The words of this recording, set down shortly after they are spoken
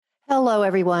Hello,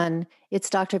 everyone. It's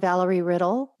Dr. Valerie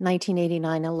Riddle,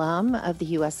 1989 alum of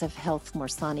the USF Health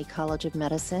Morsani College of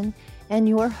Medicine, and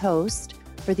your host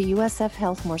for the USF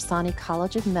Health Morsani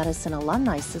College of Medicine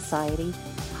Alumni Society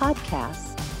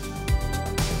podcast.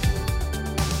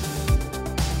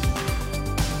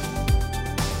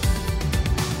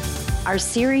 Our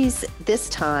series this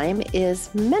time is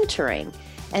mentoring,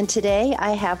 and today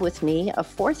I have with me a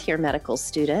fourth-year medical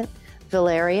student,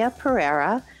 Valeria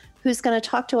Pereira, who's going to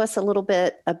talk to us a little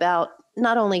bit about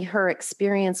not only her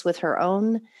experience with her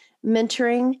own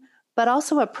mentoring, but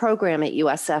also a program at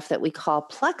USF that we call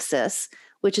Plexus,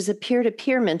 which is a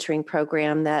peer-to-peer mentoring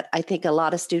program that I think a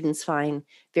lot of students find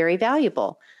very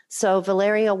valuable. So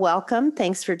Valeria, welcome.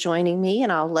 Thanks for joining me,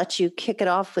 and I'll let you kick it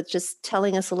off with just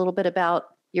telling us a little bit about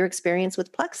your experience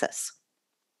with Plexus.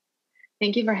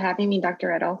 Thank you for having me, Dr.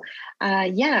 Riddle.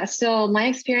 So my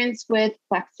experience with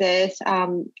Plexus,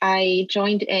 I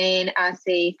joined in as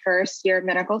a first-year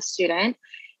medical student,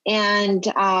 and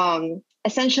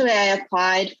essentially I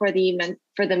applied for the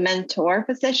mentor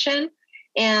position,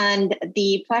 and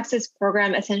the Plexus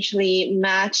program essentially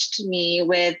matched me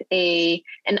with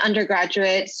an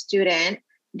undergraduate student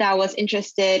that was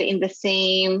interested in the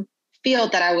same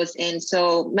field that I was in,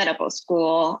 so medical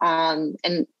school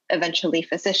and eventually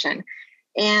physician.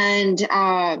 And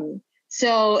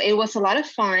so it was a lot of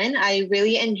fun. I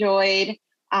really enjoyed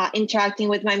interacting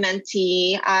with my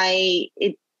mentee. I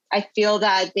feel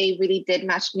that they really did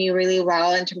match me really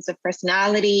well in terms of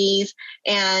personalities,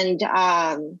 and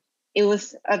it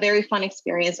was a very fun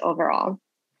experience overall.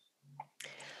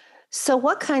 So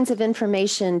what kinds of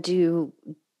information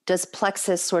does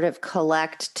Plexus sort of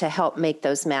collect to help make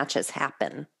those matches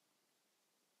happen?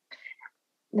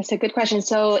 That's a good question.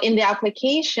 So in the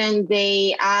application,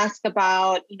 they ask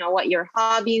about, what your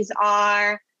hobbies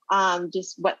are,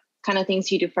 just what kind of things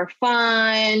you do for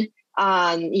fun,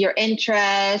 your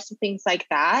interests, things like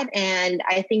that. And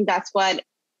I think that's what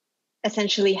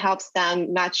essentially helps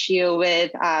them match you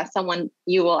with someone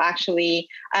you will actually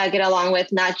get along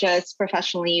with, not just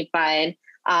professionally, but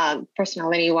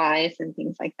personality-wise and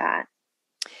things like that.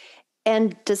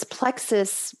 And does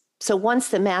Plexus... So once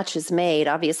the match is made,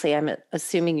 obviously I'm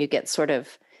assuming you get sort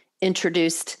of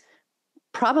introduced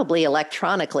probably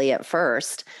electronically at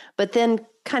first, but then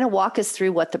kind of walk us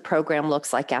through what the program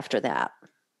looks like after that.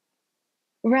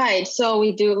 Right. So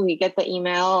we get the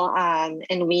email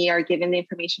and we are given the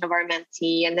information of our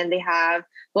mentee, and then they have,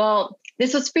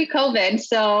 this was pre-COVID.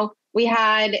 So we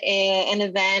had an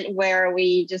event where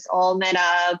we just all met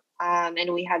up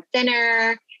and we had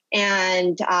dinner.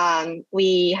 And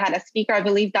we had a speaker, I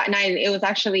believe that night, it was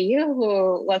actually you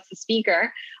who was the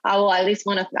speaker, at least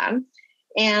one of them.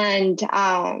 And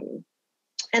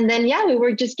then, we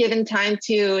were just given time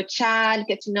to chat,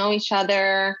 get to know each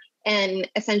other, and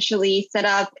essentially set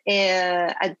up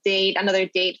another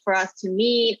date for us to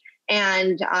meet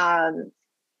and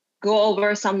go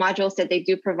over some modules that they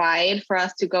do provide for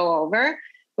us to go over,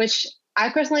 which I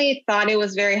personally thought it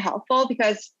was very helpful,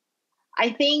 because I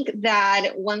think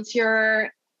that once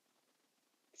you're,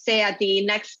 say, at the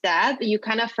next step, you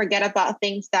kind of forget about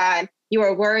things that you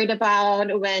were worried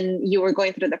about when you were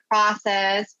going through the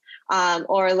process,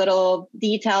 or little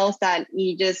details that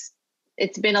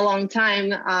it's been a long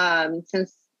time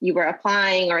since you were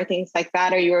applying or things like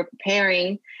that, or you were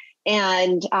preparing.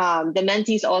 And the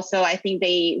mentees also, I think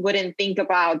they wouldn't think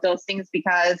about those things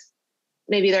because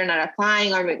maybe they're not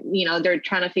applying, or, they're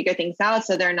trying to figure things out.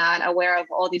 So they're not aware of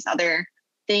all these other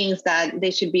things that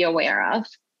they should be aware of.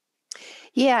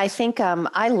 Yeah, I think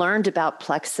I learned about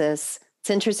Plexus. It's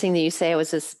interesting that you say I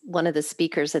was one of the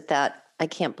speakers at that. I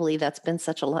can't believe that's been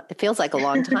it feels like a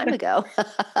long time ago.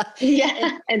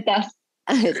 Yeah, it does.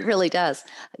 It really does.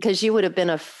 Because you would have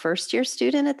been a first-year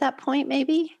student at that point,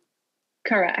 maybe?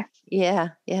 Correct.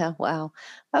 Yeah. Wow.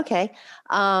 Okay.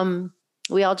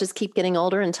 We all just keep getting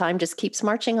older, and time just keeps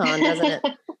marching on, doesn't it?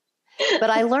 But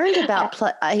I learned about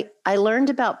I learned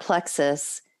about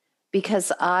Plexus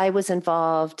because I was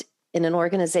involved in an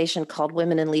organization called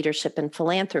Women in Leadership and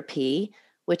Philanthropy,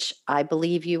 which I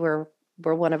believe you were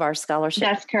one of our scholarship.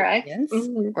 That's correct.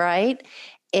 Mm-hmm. Right?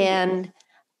 And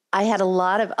I had a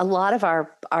lot of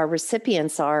our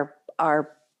recipients are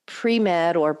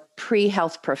pre-med or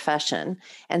pre-health profession.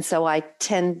 And so I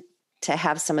tend to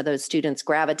have some of those students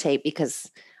gravitate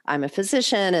because I'm a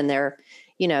physician and they're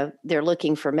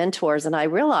looking for mentors. And I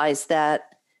realized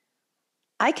that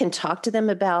I can talk to them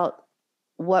about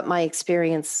what my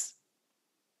experience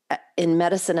in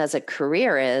medicine as a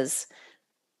career is,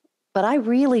 but I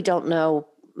really don't know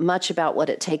much about what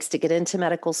it takes to get into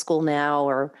medical school now,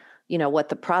 or, what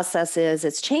the process is.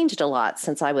 It's changed a lot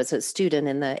since I was a student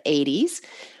in the 80s.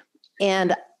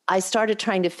 And I started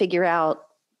trying to figure out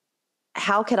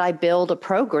how could I build a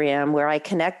program where I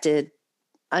connected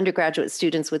undergraduate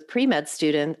students with pre-med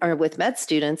student or with med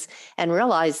students, and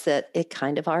realized that it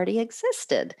kind of already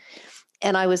existed.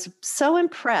 And I was so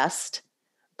impressed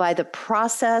by the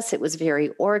process. It was very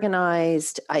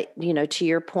organized. To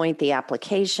your point, the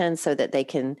application so that they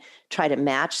can try to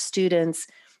match students.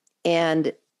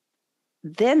 And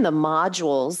then the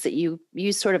modules that you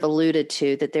sort of alluded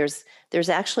to, that there's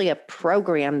actually a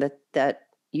program that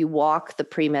you walk the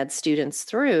pre-med students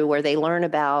through where they learn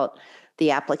about the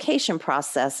application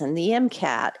process and the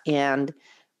MCAT and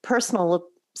personal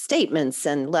statements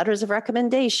and letters of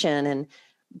recommendation and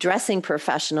dressing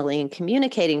professionally and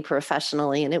communicating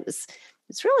professionally. And it's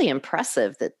really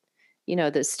impressive that,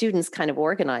 the students kind of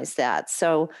organize that.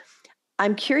 So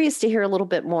I'm curious to hear a little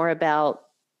bit more about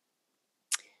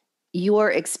your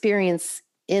experience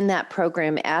in that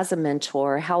program as a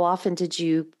mentor. How often did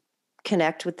you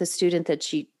connect with the student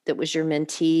that was your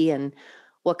mentee, and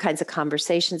what kinds of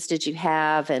conversations did you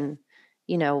have? And,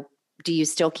 do you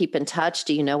still keep in touch?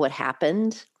 Do you know what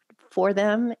happened for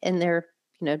them in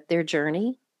their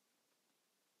journey?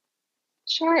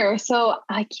 Sure. So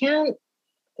I can't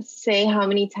say how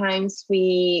many times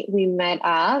we met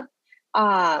up,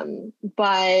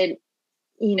 but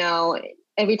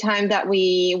every time that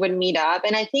we would meet up,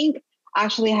 and I think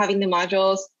actually having the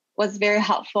modules was very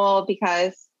helpful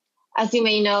because, as you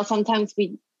may know, sometimes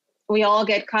we all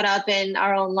get caught up in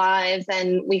our own lives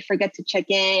and we forget to check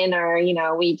in, or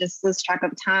we just lose track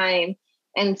of time.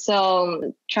 And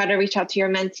so try to reach out to your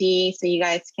mentee so you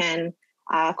guys can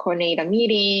coordinate a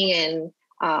meeting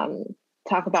and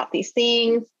talk about these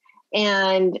things.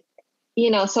 And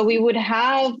so we would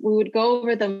go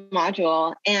over the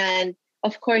module, and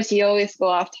of course you always go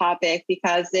off topic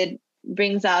because it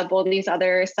brings up all these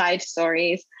other side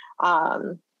stories.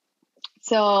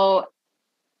 So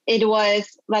it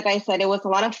was, like I said, it was a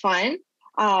lot of fun.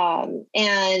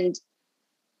 And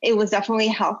it was definitely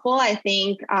helpful, I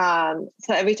think.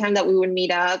 So every time that we would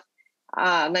meet up,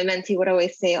 my mentee would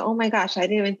always say, "Oh my gosh, I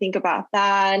didn't even think about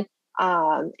that."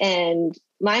 And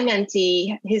my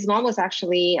mentee, his mom was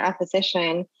actually a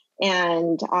physician,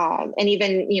 and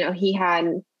even he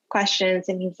had questions,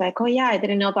 and he's like, "Oh yeah, I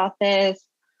didn't know about this."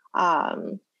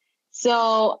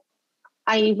 So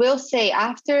I will say,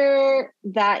 after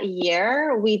that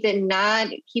year, we did not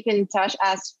keep in touch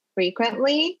as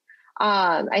frequently.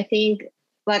 I think,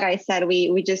 like I said,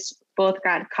 we just both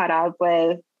got caught up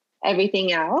with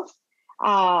everything else.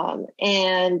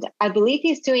 And I believe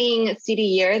he's doing CD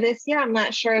year this year. I'm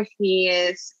not sure if he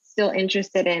is still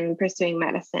interested in pursuing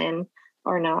medicine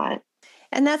or not.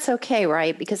 And that's okay,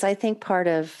 right? Because I think part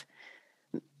of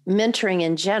mentoring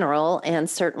in general, and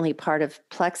certainly part of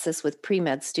Plexus with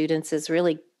pre-med students, is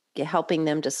really helping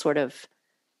them to sort of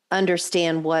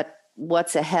understand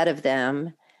what's ahead of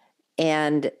them.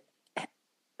 And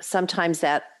sometimes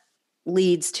that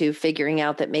leads to figuring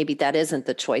out that maybe that isn't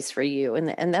the choice for you,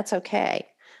 and that's okay.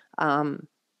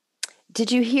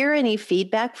 Did you hear any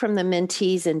feedback from the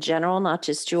mentees in general, not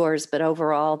just yours, but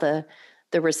overall the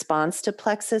response to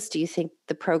Plexus? Do you think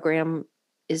the program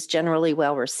is generally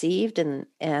well received? And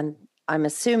I'm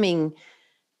assuming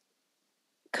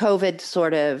COVID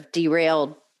sort of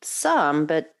derailed some,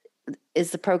 but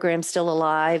is the program still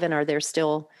alive, and are there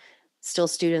still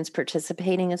students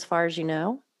participating as far as you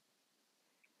know?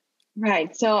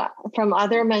 Right. So from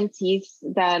other mentees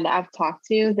that I've talked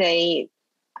to, they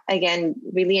again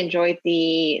really enjoyed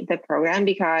the program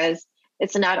because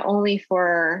it's not only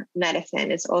for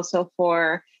medicine, it's also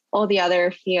for all the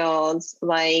other fields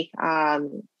like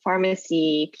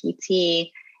pharmacy,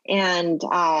 PT, and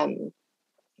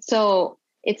so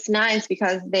it's nice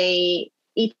because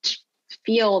each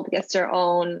field gets their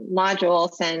own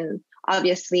modules, and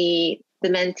obviously the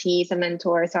mentees and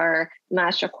mentors are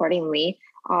matched accordingly.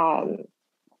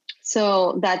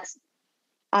 So that's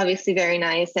obviously very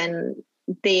nice, and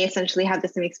they essentially have the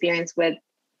same experience with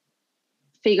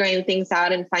figuring things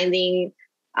out and finding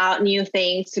out new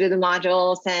things through the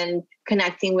modules and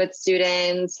connecting with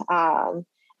students,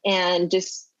 and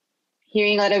just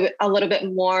hearing a little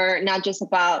bit more, not just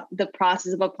about the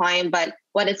process of applying, but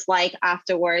what it's like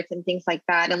afterwards and things like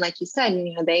that. And like you said,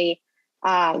 they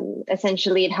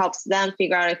essentially, it helps them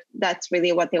figure out if that's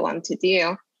really what they want to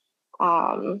do.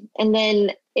 And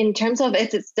then in terms of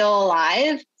is it still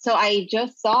alive? So I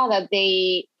just saw that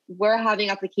they were having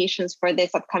applications for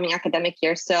this upcoming academic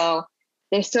year. So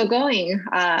they're still going,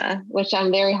 which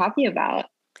I'm very happy about.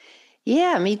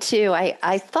 Yeah, me too.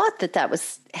 I thought that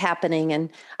was happening, and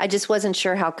I just wasn't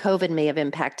sure how COVID may have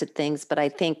impacted things. But I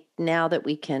think now that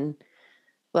we can,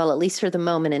 well, at least for the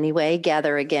moment anyway,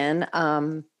 gather again,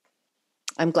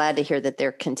 I'm glad to hear that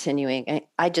they're continuing.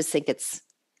 I just think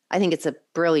I think it's a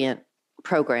brilliant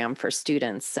program for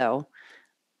students. So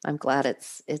I'm glad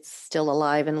it's still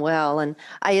alive and well. And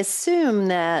I assume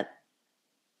that,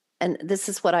 and this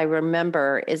is what I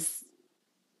remember, is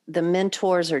the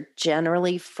mentors are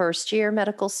generally first year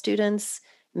medical students,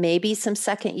 maybe some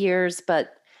second years,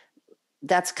 but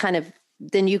that's kind of,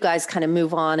 then you guys kind of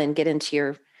move on and get into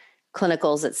your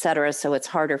clinicals, et cetera. So it's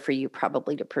harder for you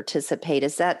probably to participate.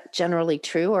 Is that generally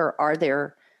true, or are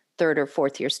there third or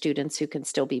fourth year students who can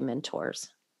still be mentors?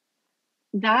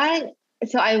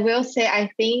 So I will say,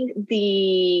 I think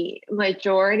the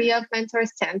majority of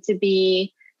mentors tend to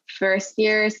be first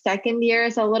years, second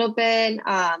years a little bit.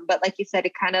 But like you said,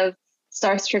 it kind of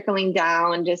starts trickling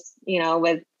down just,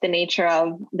 with the nature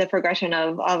of the progression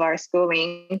of our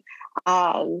schooling.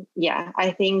 Yeah,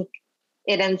 I think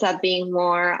it ends up being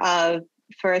more of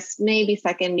first, maybe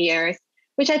second years,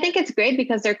 which I think it's great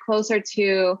because they're closer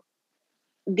to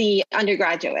the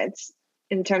undergraduates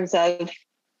in terms of,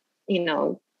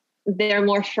 they're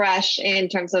more fresh in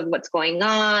terms of what's going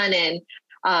on,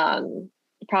 and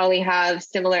probably have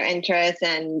similar interests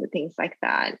and things like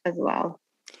that as well.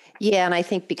 Yeah, and I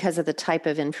think because of the type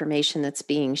of information that's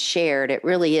being shared, it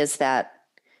really is that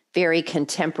very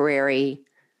contemporary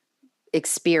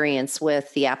experience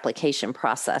with the application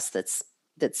process that's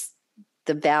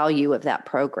the value of that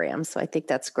program. So I think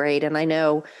that's great. And I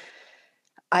know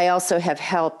I also have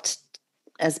helped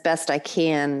as best I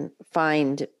can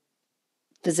find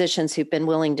physicians who've been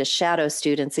willing to shadow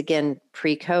students. Again,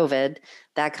 pre-COVID,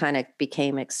 that kind of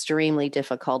became extremely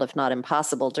difficult, if not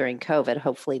impossible, during COVID.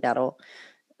 Hopefully that'll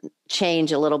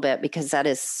change a little bit, because that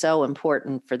is so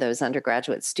important for those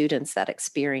undergraduate students, that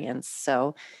experience.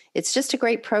 So it's just a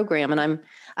great program. And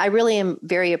I really am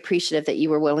very appreciative that you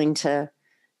were willing to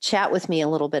chat with me a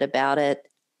little bit about it.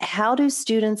 How do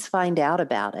students find out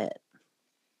about it?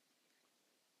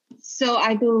 So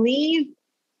I believe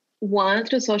one,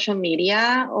 through social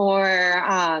media, or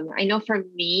I know for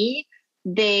me,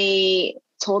 they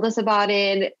told us about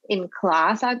it in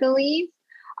class, I believe,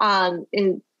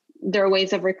 in their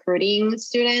ways of recruiting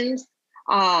students.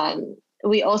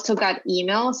 We also got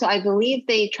email. So I believe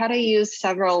they try to use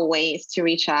several ways to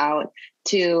reach out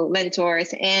to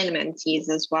mentors and mentees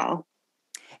as well.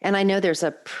 And I know there's a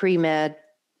pre-med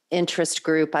interest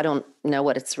group. I don't know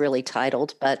what it's really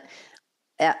titled, but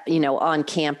on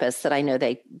campus that I know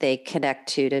they connect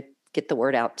to get the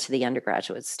word out to the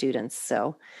undergraduate students.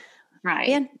 So,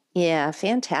 right. Yeah,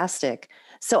 fantastic.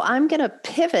 So I'm going to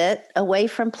pivot away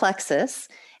from Plexus,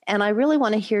 and I really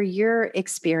want to hear your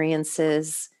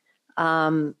experiences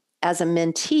as a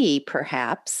mentee,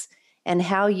 perhaps, and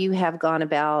how you have gone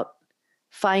about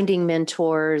finding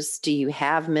mentors. Do you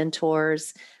have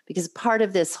mentors? Because part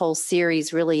of this whole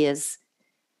series really is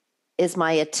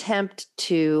my attempt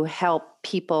to help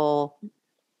people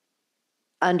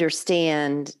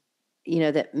understand,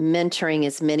 that mentoring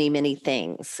is many, many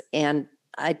things. And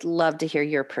I'd love to hear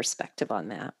your perspective on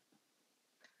that.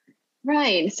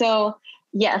 Right. So,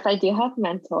 yes, I do have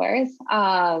mentors.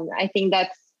 I think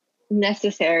that's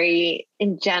necessary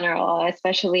in general,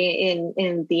 especially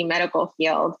in the medical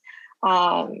field.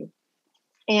 And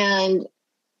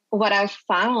what I've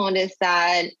found is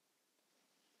that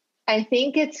I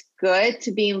think it's good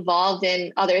to be involved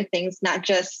in other things, not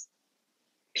just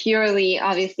purely,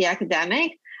 obviously,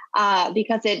 academic,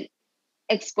 because it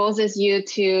exposes you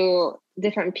to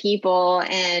different people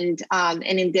and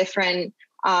in different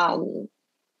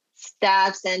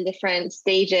steps and different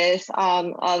stages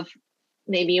of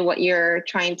maybe what you're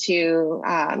trying to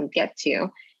get to.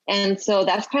 And so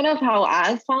that's kind of how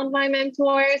I found my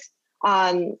mentors.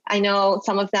 I know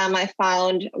some of them I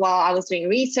found while I was doing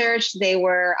research. They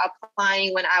were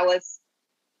applying when I was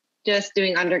just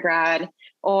doing undergrad,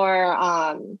 or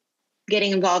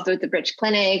getting involved with the Bridge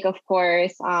Clinic, of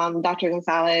course. Dr.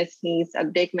 Gonzalez, he's a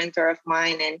big mentor of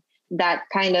mine, and that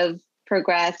kind of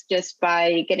progressed just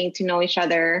by getting to know each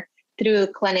other through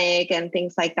clinic and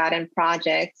things like that, and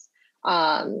projects.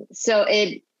 So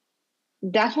it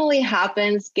definitely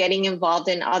happens getting involved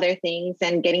in other things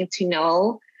and getting to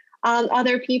know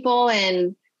other people.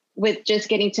 And with just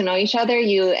getting to know each other,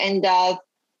 you end up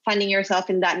finding yourself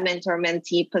in that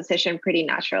mentor-mentee position pretty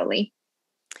naturally.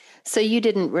 So you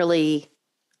didn't really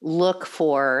look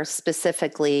for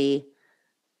specifically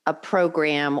a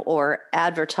program or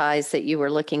advertise that you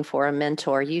were looking for a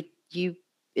mentor.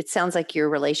 It sounds like your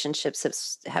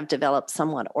relationships have developed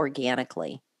somewhat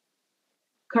organically.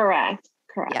 Correct.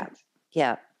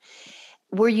 Yeah.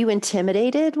 Were you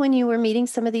intimidated when you were meeting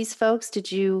some of these folks?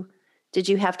 Did you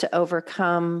have to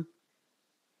overcome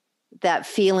that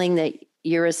feeling that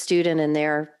you're a student and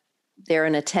they're they're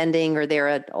an attending or they're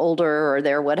an older or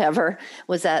they're whatever.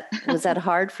 Was that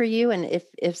hard for you? And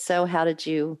if so, how did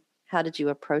you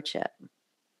approach it?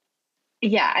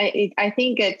 Yeah, I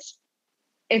think it's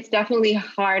definitely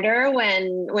harder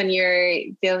when you're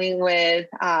dealing with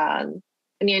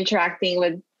when you're interacting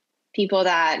with people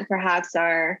that perhaps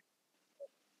are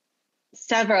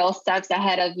several steps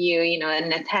ahead of you,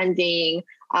 and attending.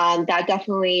 That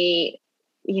definitely,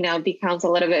 becomes a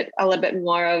little bit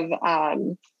more of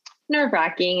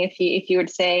nerve-wracking, if you would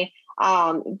say.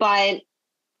 But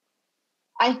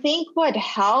I think what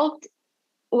helped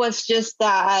was just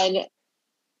that,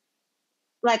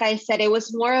 like I said, it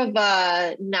was more of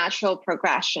a natural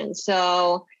progression.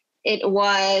 So it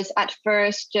was at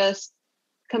first just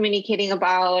communicating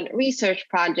about research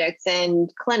projects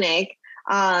and clinic.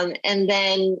 And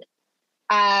then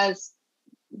as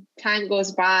time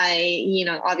goes by,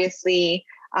 obviously,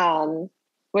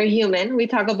 we're human. We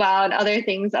talk about other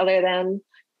things other than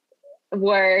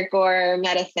work or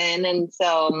medicine. And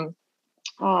so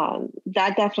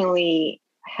that definitely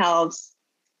helps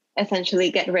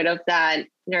essentially get rid of that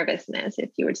nervousness, if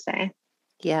you would say.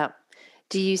 Yeah.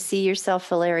 Do you see yourself,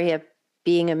 Valeria,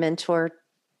 being a mentor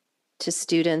to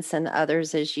students and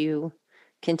others as you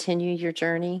continue your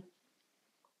journey?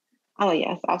 Oh,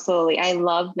 yes, absolutely. I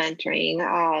love mentoring.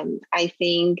 I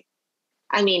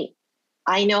mean,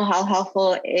 I know how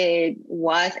helpful it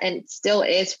was and still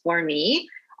is for me.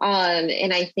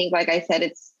 And I think, like I said,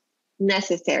 it's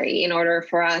necessary in order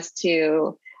for us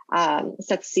to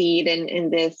succeed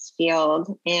in this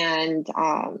field. And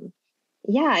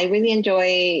yeah, I really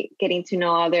enjoy getting to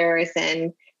know others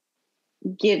and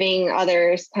giving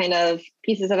others kind of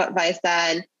pieces of advice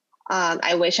that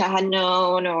I wish I had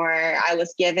known or I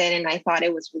was given and I thought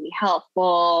it was really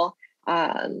helpful.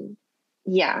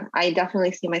 Yeah, I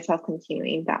definitely see myself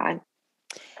continuing that.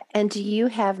 And do you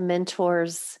have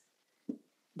mentors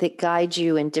that guide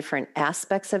you in different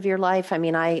aspects of your life? I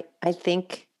mean, I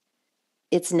think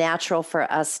it's natural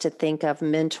for us to think of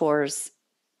mentors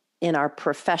in our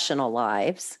professional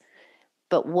lives,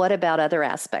 but what about other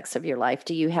aspects of your life?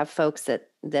 Do you have folks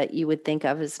that you would think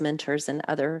of as mentors in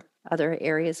other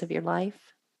areas of your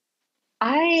life?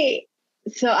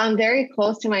 I'm very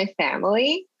close to my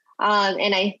family.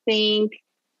 And I think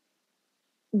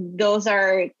those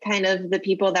are kind of the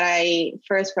people that I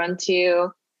first run to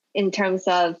in terms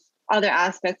of other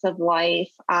aspects of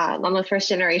life. I'm a first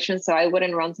generation, so I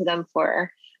wouldn't run to them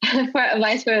for for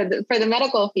advice for the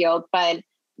medical field, but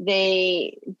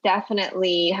they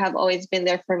definitely have always been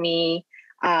there for me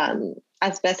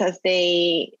as best as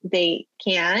they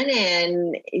can,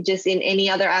 and just in any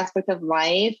other aspect of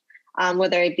life,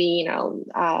 whether it be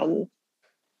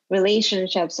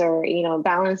relationships or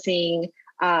balancing.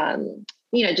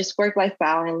 Just work-life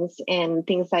balance and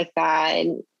things like that.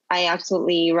 And I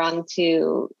absolutely run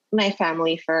to my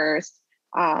family first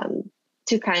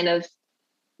to kind of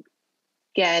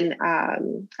get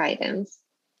guidance.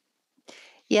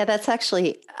 Yeah,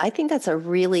 I think that's a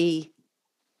really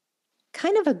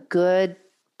kind of a good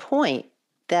point,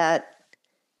 that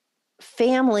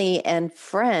family and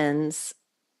friends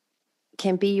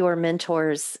can be your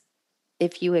mentors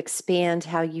if you expand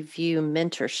how you view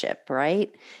mentorship,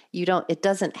 right? It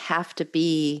doesn't have to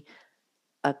be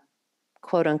a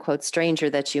quote unquote stranger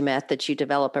that you met that you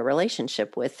develop a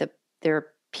relationship with. There are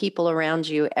people around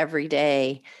you every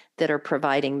day that are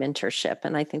providing mentorship.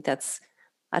 And I think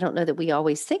I don't know that we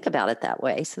always think about it that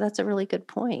way. So that's a really good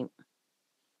point.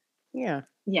 Yeah.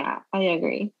 Yeah, I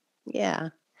agree. Yeah.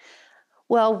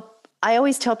 Well, I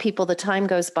always tell people the time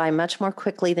goes by much more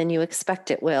quickly than you expect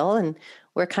it will. And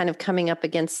we're kind of coming up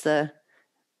against the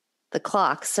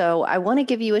clock. So I want to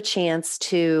give you a chance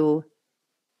to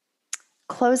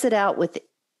close it out with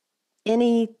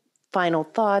any final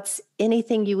thoughts,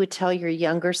 anything you would tell your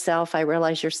younger self. I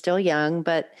realize you're still young,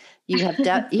 but you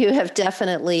have you have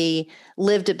definitely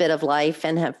lived a bit of life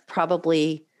and have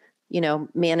probably,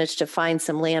 managed to find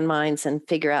some landmines and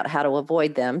figure out how to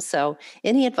avoid them. So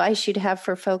any advice you'd have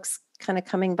for folks kind of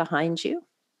coming behind you?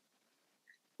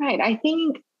 Right. I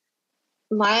think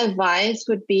my advice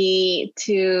would be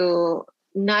to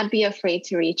not be afraid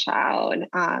to reach out.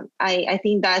 I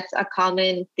think that's a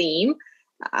common theme.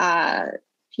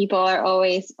 People are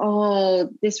always, oh,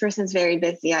 this person's very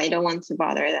busy, I don't want to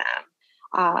bother them.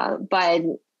 But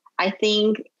I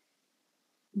think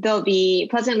they'll be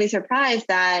pleasantly surprised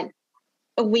that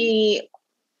a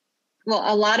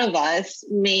lot of us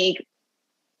make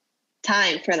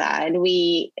time for that.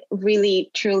 We really,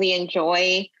 truly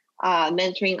enjoy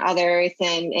mentoring others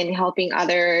and helping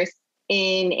others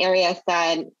in areas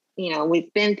that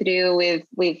we've been through.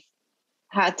 We've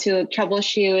had to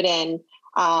troubleshoot and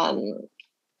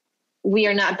we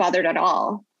are not bothered at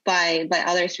all by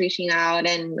others reaching out,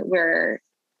 and we're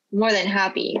more than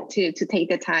happy to take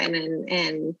the time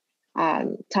and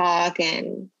talk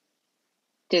and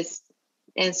just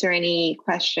answer any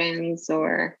questions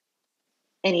or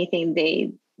anything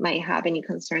they might have, any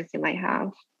concerns they might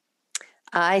have.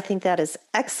 I think that is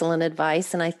excellent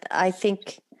advice. And I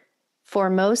think for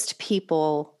most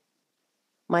people,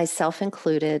 myself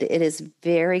included, it is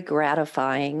very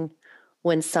gratifying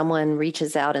when someone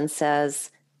reaches out and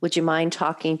says, would you mind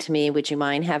talking to me? Would you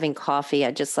mind having coffee?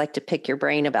 I'd just like to pick your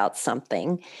brain about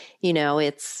something.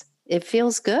 It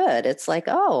feels good. It's like,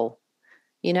 oh,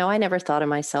 I never thought of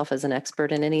myself as an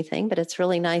expert in anything, but it's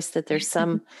really nice that there's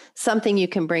something you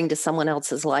can bring to someone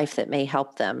else's life that may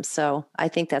help them. So I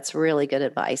think that's really good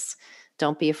advice.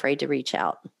 Don't be afraid to reach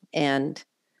out, and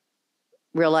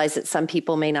realize that some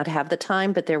people may not have the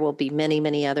time, but there will be many,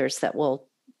 many others that will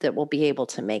be able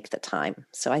to make the time.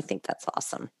 So I think that's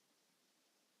awesome.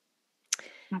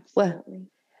 Absolutely. Well,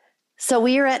 so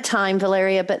we are at time,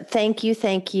 Valeria, but thank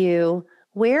you.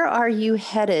 Where are you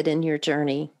headed in your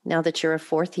journey now that you're a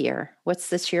fourth year? What's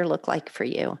this year look like for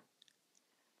you?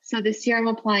 So this year I'm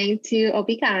applying to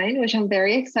OB-GYN, which I'm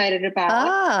very excited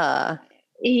about.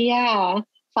 Yeah,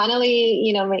 finally,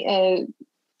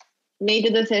 made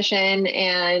the decision,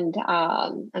 and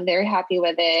I'm very happy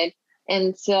with it.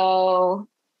 And so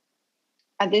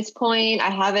at this point, I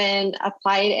haven't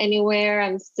applied anywhere.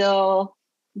 I'm still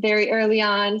very early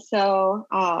on. So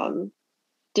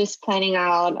just planning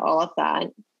out all of that.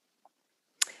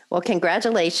 Well,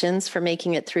 congratulations for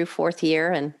making it through fourth year.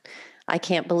 And I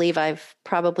can't believe I've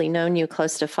probably known you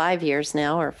close to 5 years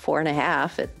now, or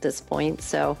 4.5 at this point.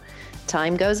 So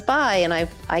time goes by, and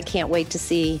I can't wait to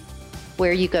see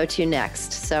where you go to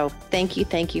next. So thank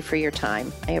you for your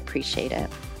time. I appreciate it.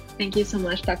 Thank you so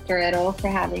much, Dr. Edel, for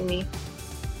having me.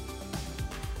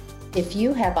 If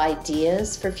you have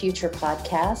ideas for future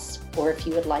podcasts, or if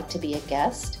you would like to be a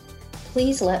guest,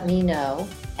 please let me know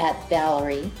at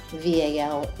Valerie,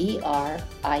 VALERIE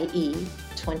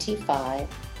 25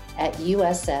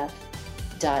 @usf.edu.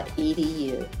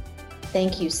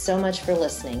 Thank you so much for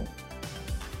listening.